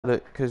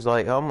it, cause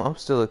like I'm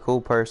still a cool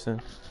person.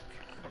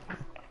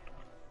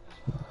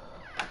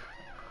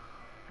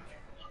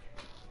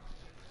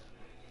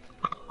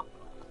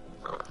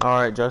 All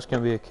right, Josh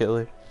can be a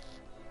killer.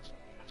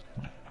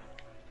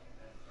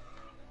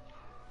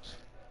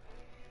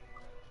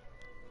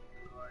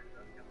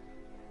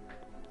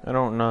 I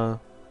don't know.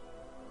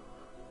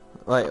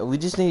 Like we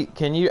just need.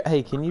 Can you?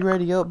 Hey, can you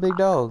ready up, big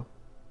dog?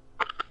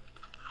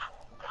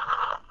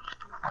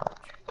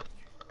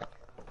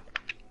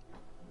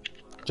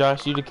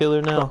 Josh, you the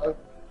killer now?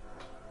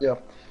 Yeah.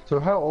 So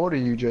how old are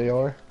you,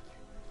 JR?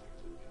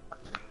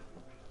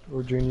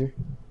 Or Junior?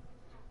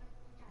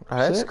 Oh,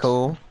 that's 6?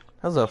 cool.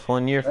 That was a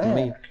fun year for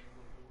me. Man.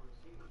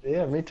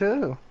 Yeah, me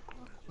too.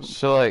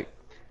 So like,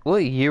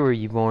 what year were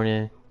you born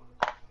in?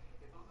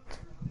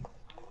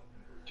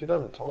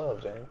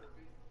 2012, James.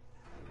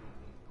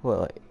 What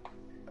like?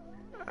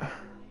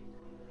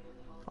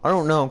 I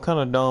don't know. I'm kind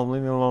of dumb.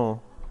 Leave me alone.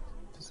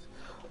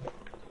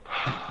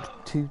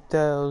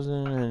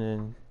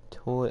 2012.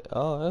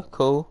 Oh, that's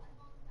cool.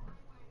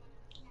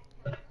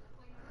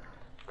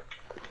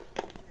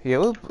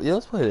 Yeah,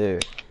 let's play there.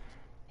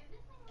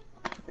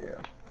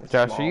 Yeah.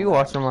 Josh, are you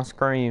watching my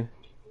screen?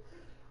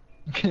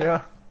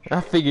 Yeah. I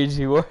figured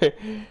you were.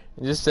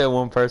 Just said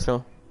one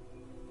person.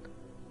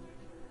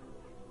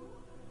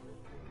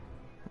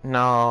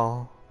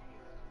 No.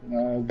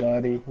 No,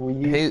 buddy. We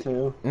used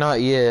to. Not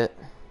yet.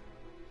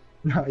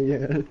 Not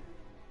yet.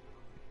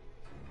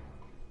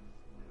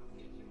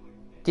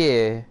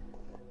 Yeah.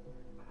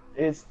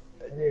 It's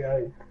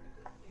yeah.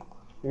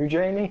 You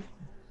Jamie?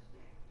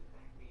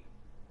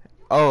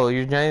 Oh,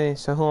 you're Jamie,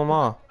 so who am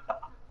I?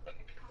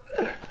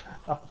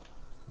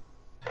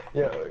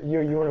 Yeah,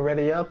 you wanna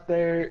ready up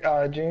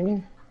there,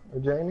 Jamie?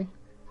 Or Jamie?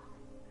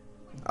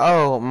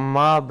 Oh,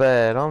 my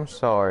bad. I'm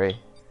sorry.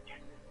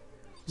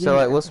 So,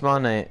 Yeah. like, what's my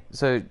name?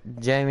 So,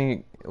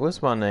 Jamie,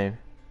 what's my name?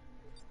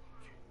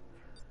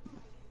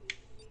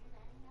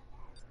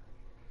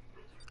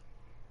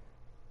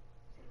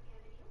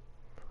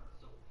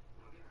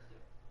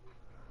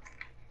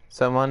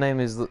 So, my name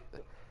is...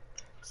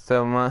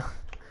 So, my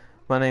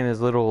name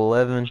is Little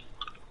 11.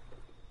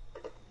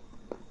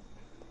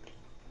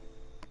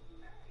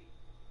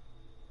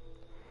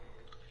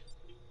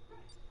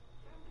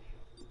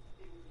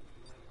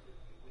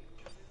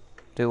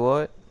 Do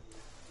what?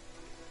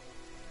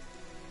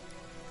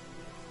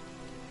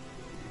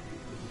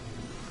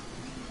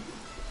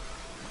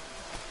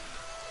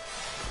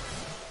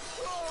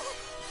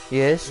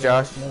 Yes,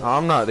 Josh.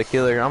 I'm not the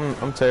killer.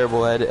 I'm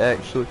terrible at it,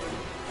 actually.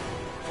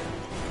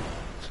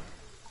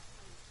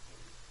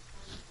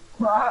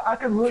 I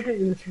can look at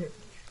you. Did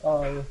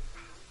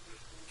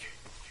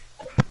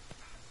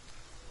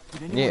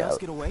anyone else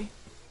get away?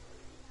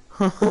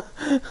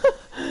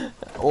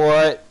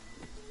 What?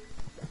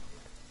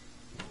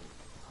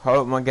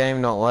 Hope my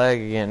game don't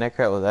lag again. That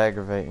crap was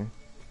aggravating.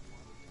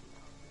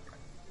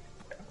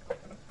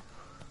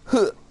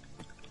 Huh.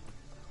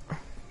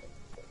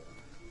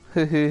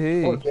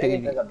 Jamie's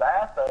in the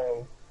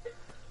bathroom.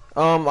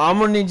 I'm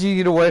gonna need you to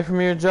get away from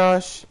here,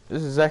 Josh.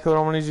 This is exactly what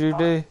I'm gonna need you to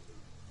do.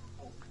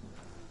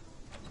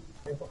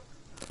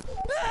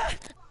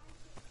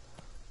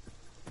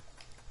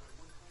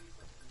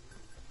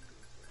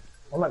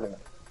 Oh my goodness.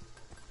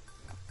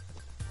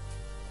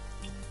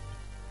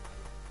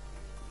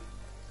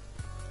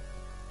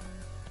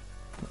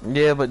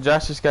 Yeah, but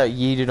Josh just got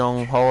yeeted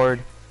on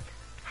hard.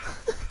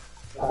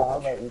 I'll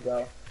let you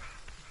go.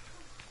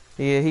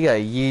 Yeah, he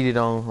got yeeted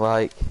on,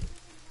 like...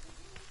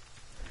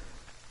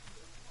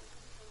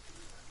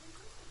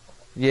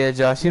 Yeah,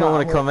 Josh, you don't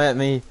want to come at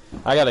me.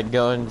 I got a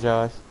gun,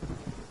 Josh.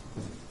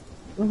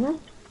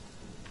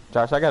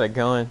 Josh, I got a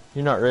gun.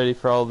 You're not ready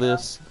for all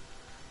this.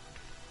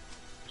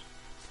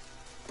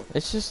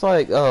 It's just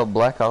like,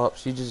 Black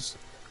Ops. You just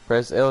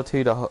press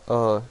L2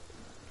 to,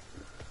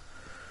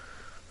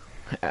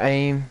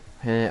 aim,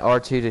 and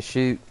R2 to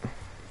shoot.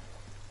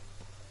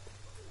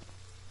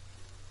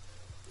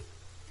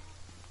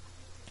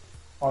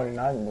 Oh, you're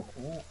not in the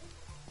camp.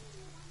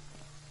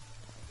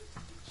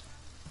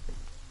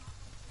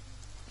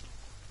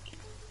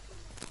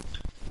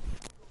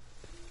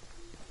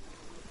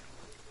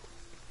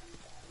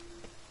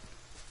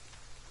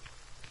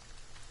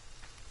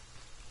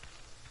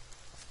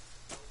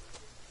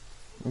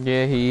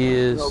 Yeah, he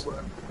is.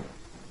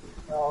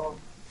 No.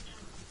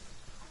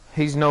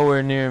 He's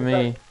nowhere near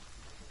me.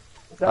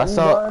 Is that I you,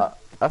 saw.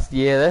 bud?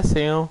 Yeah, that's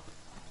him.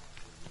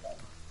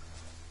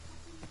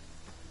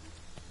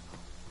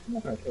 I'm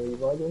not gonna kill you,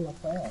 bud. You're my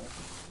friend.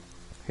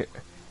 Here.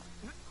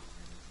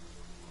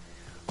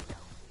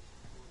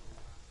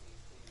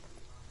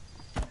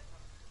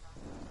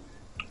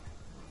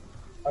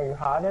 Are you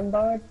hiding,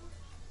 bud?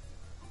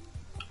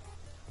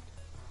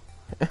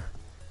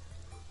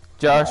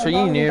 Josh, are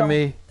you near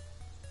me?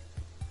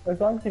 As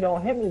long as you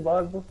don't hit me,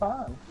 bud, we're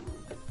fine.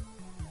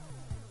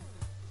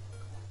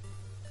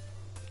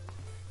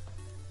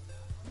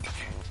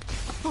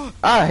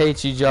 I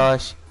hate you,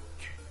 Josh.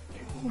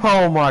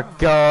 Oh my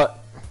God.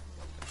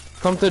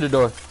 Come through the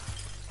door.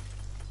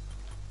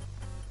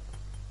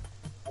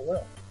 I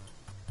will.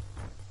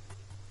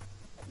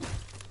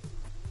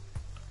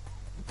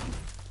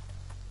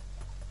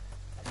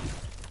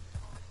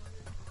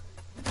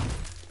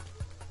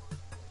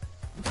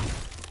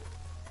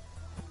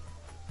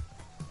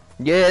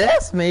 Yeah,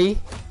 that's me.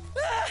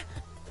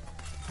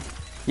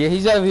 Yeah,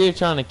 he's over here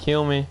trying to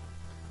kill me.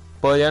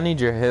 Buddy, I need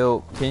your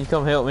help. Can you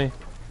come help me?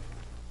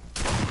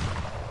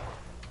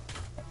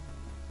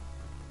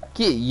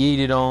 Get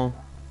yeeted on.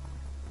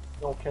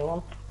 Don't kill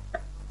him.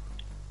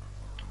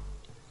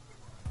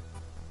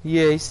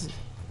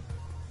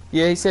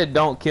 Yeah, he said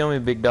don't kill me,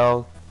 big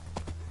dog.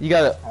 You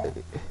gotta...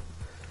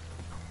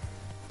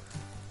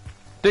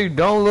 Dude,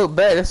 don't look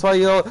back. That's why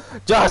you're...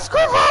 Josh,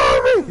 come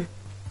on me!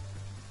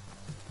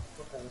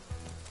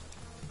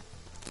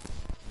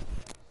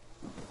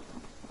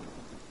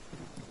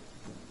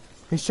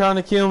 He's trying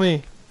to kill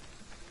me.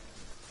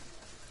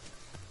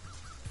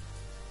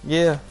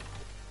 Yeah.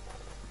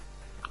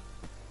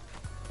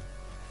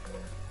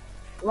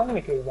 Let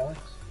me kill you guys.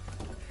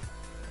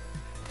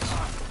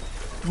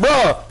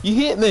 Bruh, you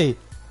hit me.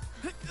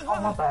 Oh,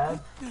 my bad.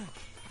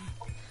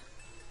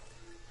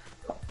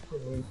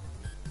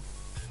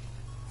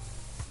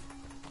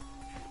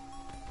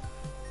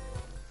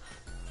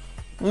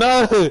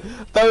 No,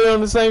 thought we were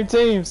on the same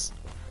teams.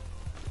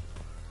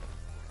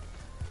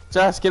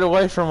 Josh, get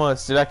away from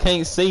us, dude. I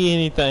can't see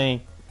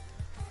anything.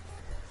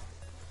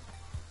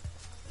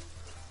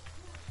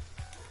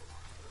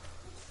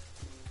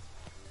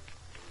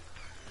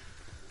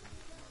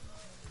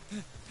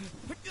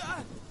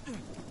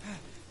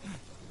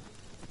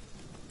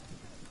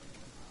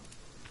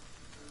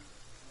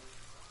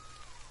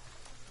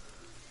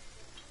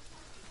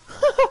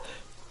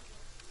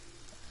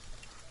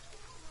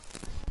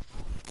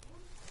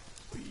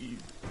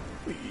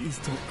 Please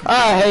don't.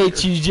 I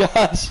hate you,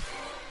 Josh.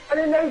 I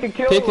didn't know you could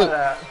kill Pick him with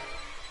up- that.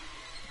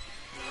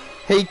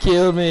 He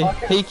killed me.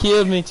 He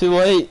killed me too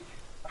late.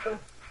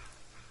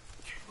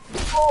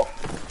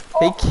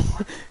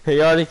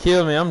 He already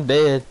killed me. I'm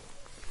dead.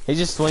 He's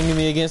just swinging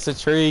me against a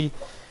tree.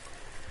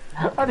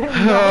 I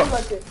didn't know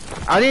like it.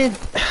 I didn't.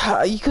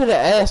 You could have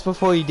asked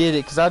before you did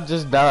it, cause I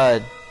just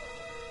died.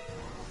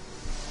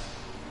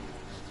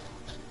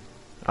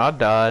 I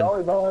died.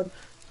 Sorry, bud.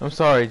 I'm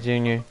sorry,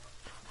 Junior.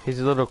 He's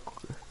a little.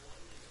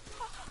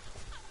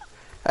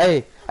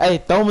 Hey,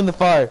 throw him in the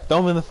fire. Throw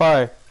him in the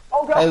fire.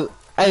 Oh, God.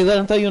 Hey, let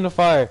him throw you in the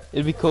fire.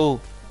 It'd be cool.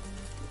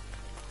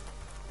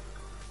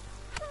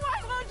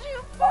 Why won't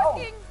you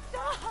fucking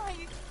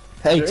die?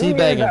 Hey, Junior,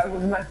 teabag that him.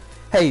 was my-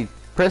 Hey,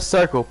 press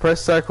circle.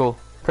 Press circle.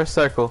 Press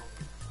circle.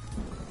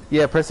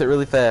 Yeah, press it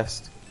really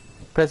fast.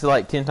 Press it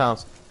like 10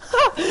 times.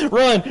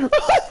 Run! Run!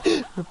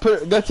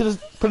 Put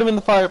him in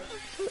the fire.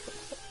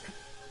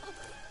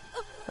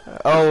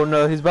 Oh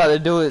no, he's about to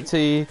do it to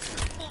you.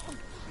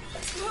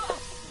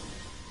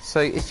 So,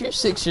 if you're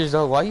 6 years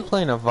old, why are you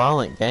playing a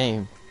violent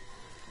game?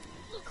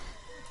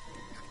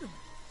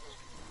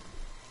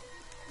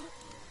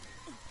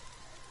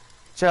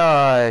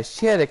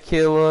 Josh, you had to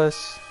kill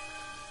us.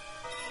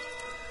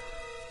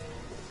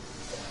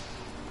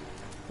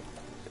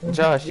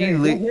 Josh, Yeah, you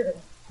go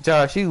ahead.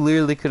 Josh, you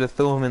literally could have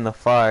thrown him in the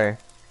fire.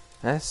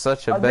 That's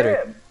such a I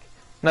better. did.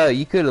 No,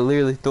 you could have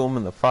literally thrown him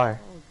in the fire.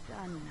 All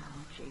done now,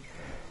 Jason.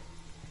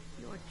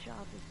 Your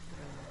job is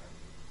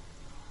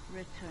through.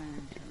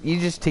 Return to You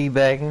just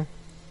teabagging.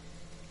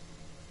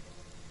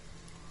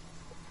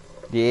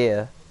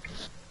 Yeah,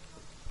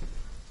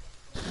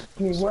 I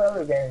mean, what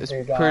other games it's do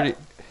you got? pretty.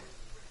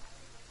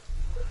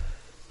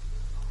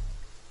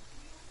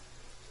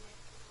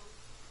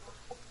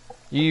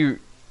 You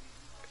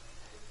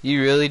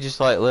really just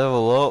like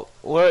level up?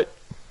 What?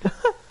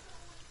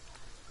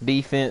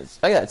 Defense.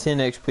 I got 10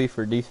 XP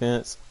for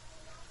defense.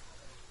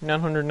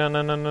 900, no,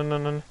 no, no, no, no,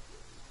 no.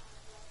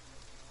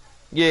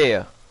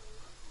 Yeah.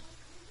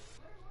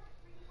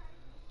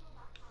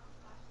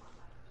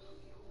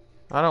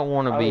 I don't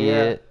want to Oh, be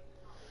yeah. it.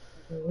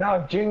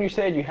 No, Junior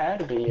said you had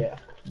to be, yeah.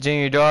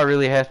 Junior, do I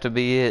really have to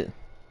be it?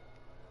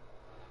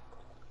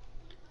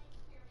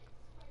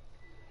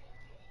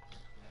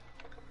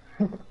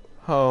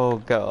 Oh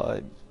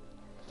God.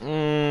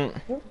 But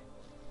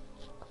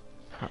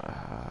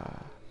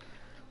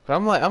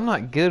I'm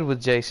not good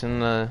with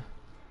Jason. I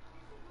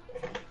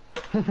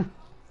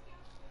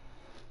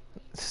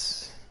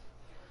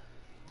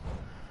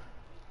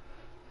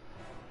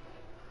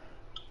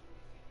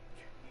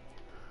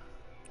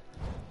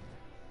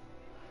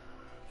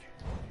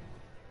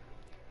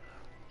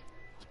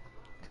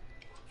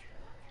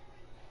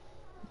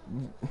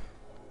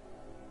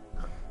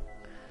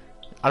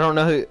don't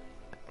know who.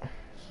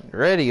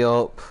 Ready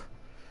up.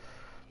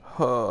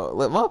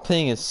 Look, my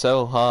ping is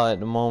so high at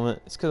the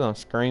moment. It's because I'm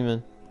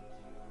screaming.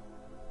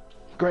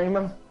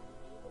 Screaming.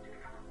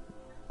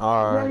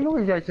 Alright.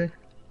 you're Jason.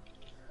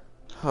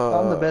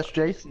 I'm the best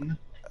Jason.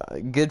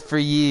 Good for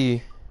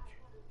you.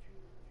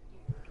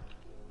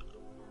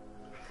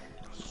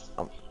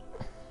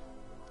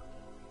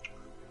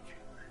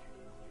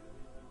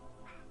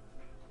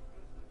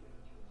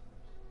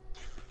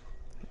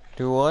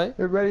 Do what?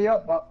 You're ready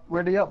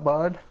up,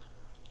 bud.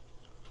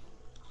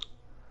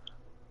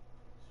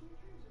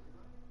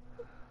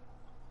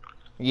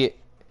 Yeah.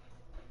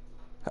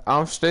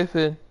 I'm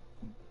stupid.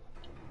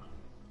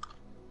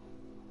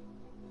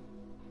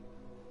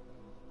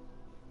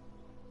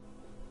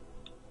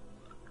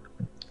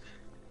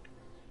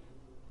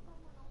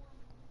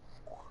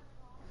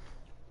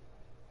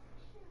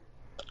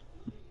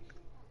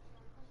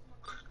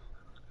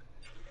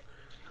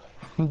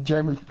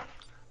 Jamie.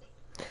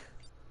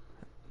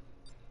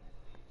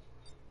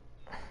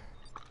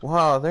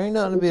 Wow, there ain't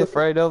nothing to be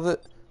afraid of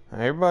it.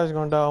 Everybody's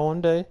gonna die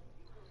one day.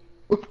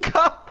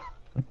 God.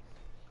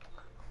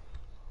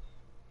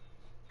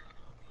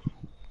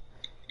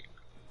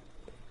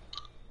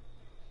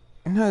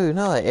 No,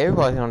 not like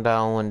everybody's gonna die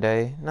on one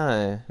day.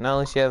 No, not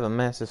unless you have a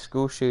massive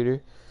school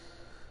shooter.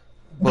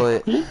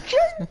 But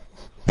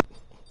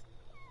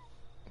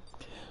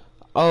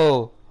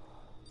oh,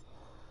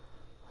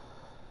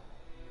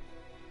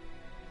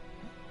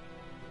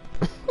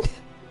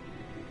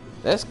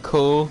 that's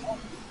cool.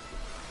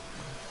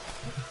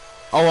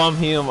 Oh, I'm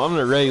him. I'm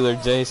the regular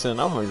Jason.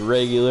 I'm a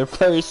regular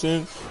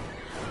person.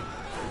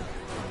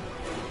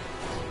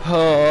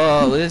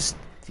 Oh, let's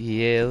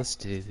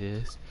do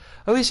this.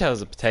 I wish I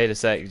was a potato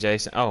sack,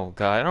 Jason. Oh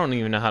God, I don't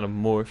even know how to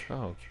morph.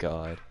 Oh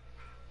God,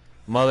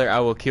 Mother, I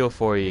will kill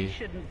for you. You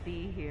shouldn't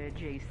be here,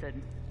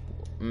 Jason.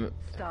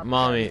 Stop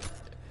Mommy,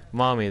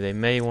 Mommy, they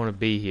may want to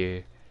be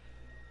here.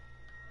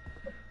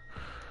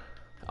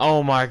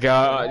 Oh my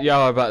God,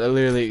 y'all are about to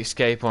literally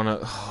escape on a.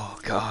 Oh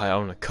God,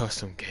 on a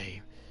custom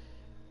game.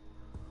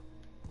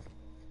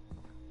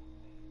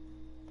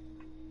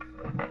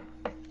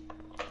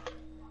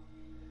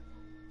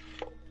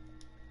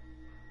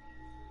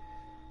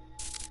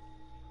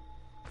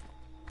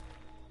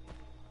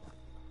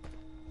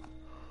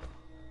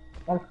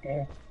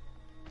 Okay.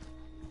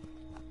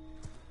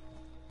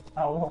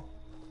 I don't know.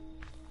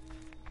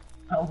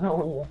 I don't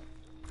know.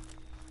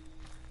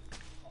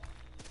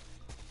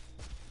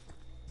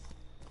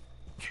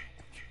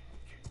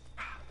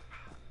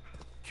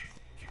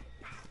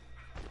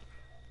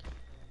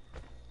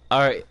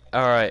 Alright,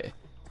 alright.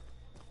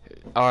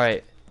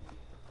 Alright.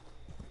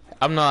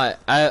 I'm not.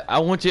 I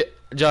want you.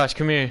 Josh,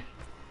 come here.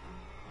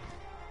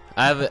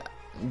 I have a.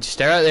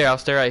 Stay right there. I'll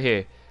stay right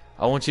here.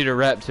 I want you to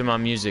rap to my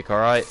music,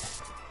 alright?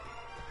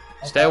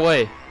 Stay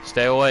away.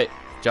 Stay away.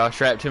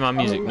 Josh, rap to my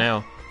music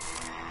now.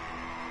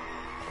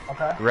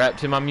 Okay. Rap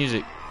to my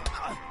music.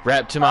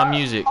 Rap to my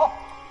music. Oh.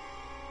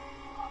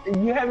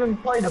 You haven't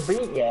played a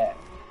beat yet.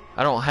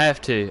 I don't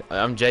have to.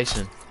 I'm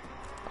Jason.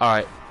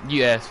 Alright,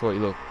 you asked for it,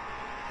 look.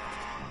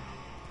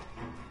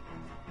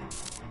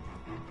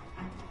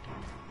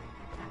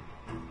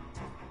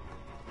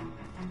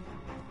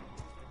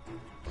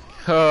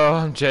 Oh,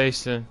 I'm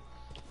Jason.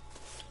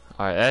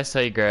 Alright, that's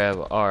how you grab.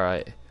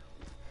 Alright.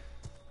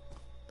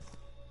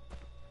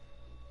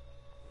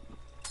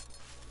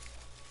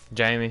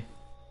 Jamie.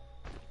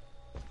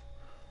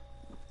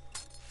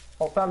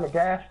 Oh, found the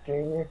gas,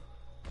 Junior.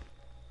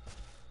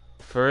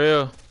 For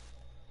real?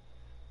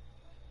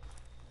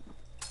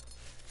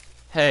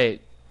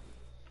 Hey,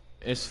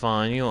 it's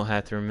fine. You don't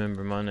have to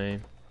remember my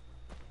name.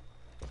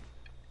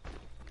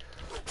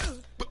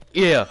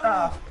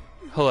 Yeah.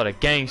 Whole lot of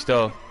gang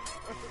stuff.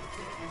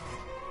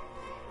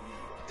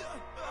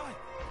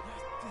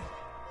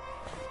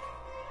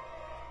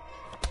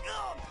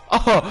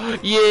 Oh,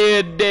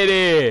 yeah,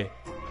 daddy.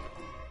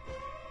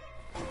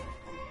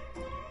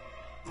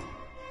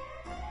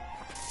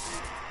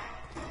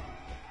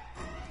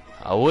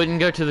 I wouldn't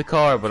go to the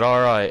car, but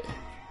alright.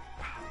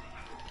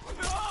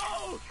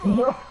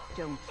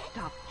 Don't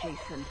stop,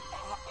 Jason.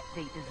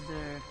 They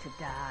deserve to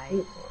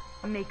die.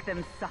 Make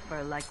them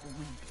suffer like we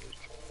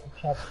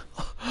did.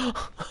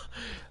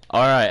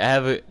 Alright, I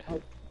have a...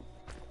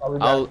 Are we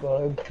I'll- back,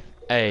 bud?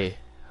 Hey,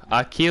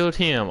 I killed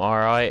him,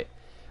 alright?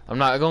 I'm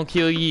not gonna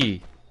kill you.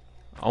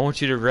 I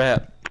want you to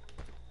rap.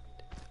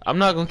 I'm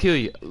not gonna kill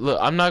you. Look,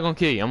 I'm not gonna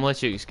kill you. I'm gonna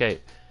let you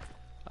escape.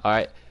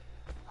 Alright.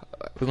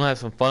 We're gonna have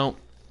some fun.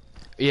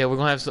 Yeah, we're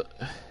gonna have some...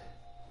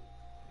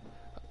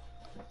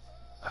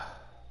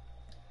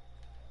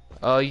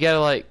 Oh, you gotta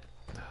like...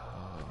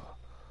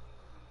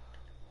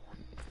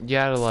 You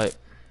gotta like...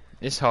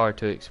 It's hard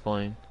to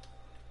explain.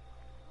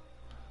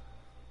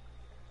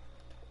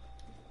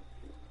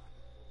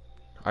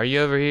 Are you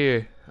over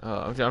here?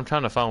 I'm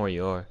trying to find where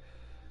you are.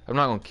 I'm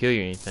not gonna kill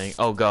you or anything.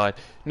 Oh God,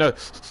 no!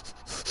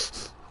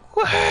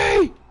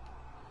 Hey!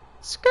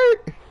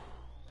 Skirt!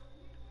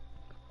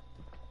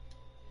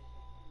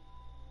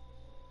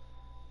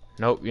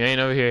 Nope, you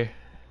ain't over here.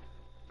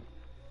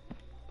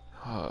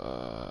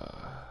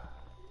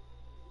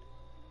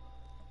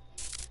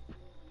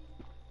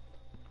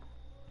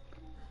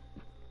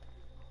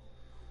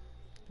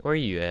 Where are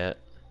you at?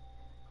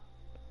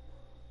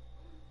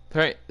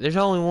 Right, there's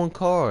only one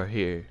car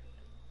here.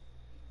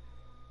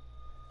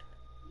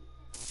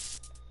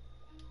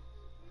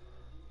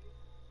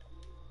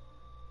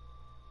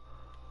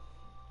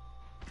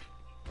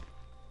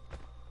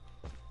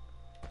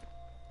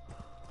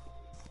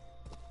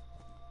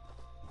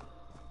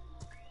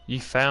 You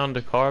found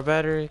a car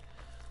battery?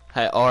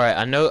 Hey, alright,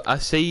 I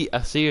see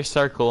your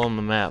circle on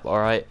the map,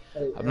 alright?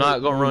 I'm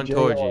not gonna run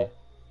towards you.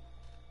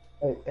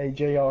 Hey,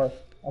 JR,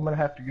 I'm gonna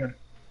have to go.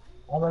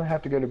 I'm gonna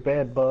have to go to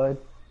bed, bud.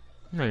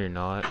 No, you're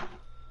not.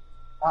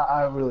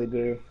 I really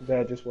do.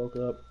 Dad just woke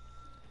up.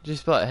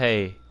 Just like,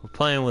 hey, we're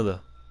playing with a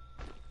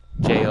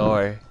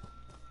JR.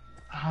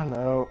 I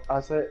know. I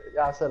said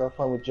I was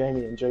playing with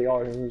Jamie and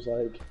JR, and he was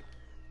like,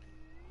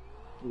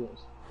 he goes,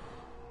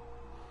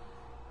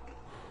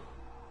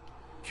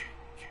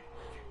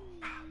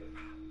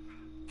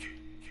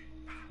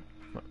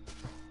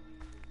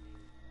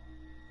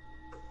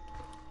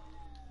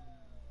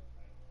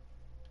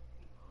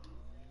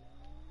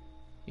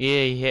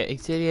 Yeah, he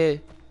said he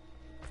had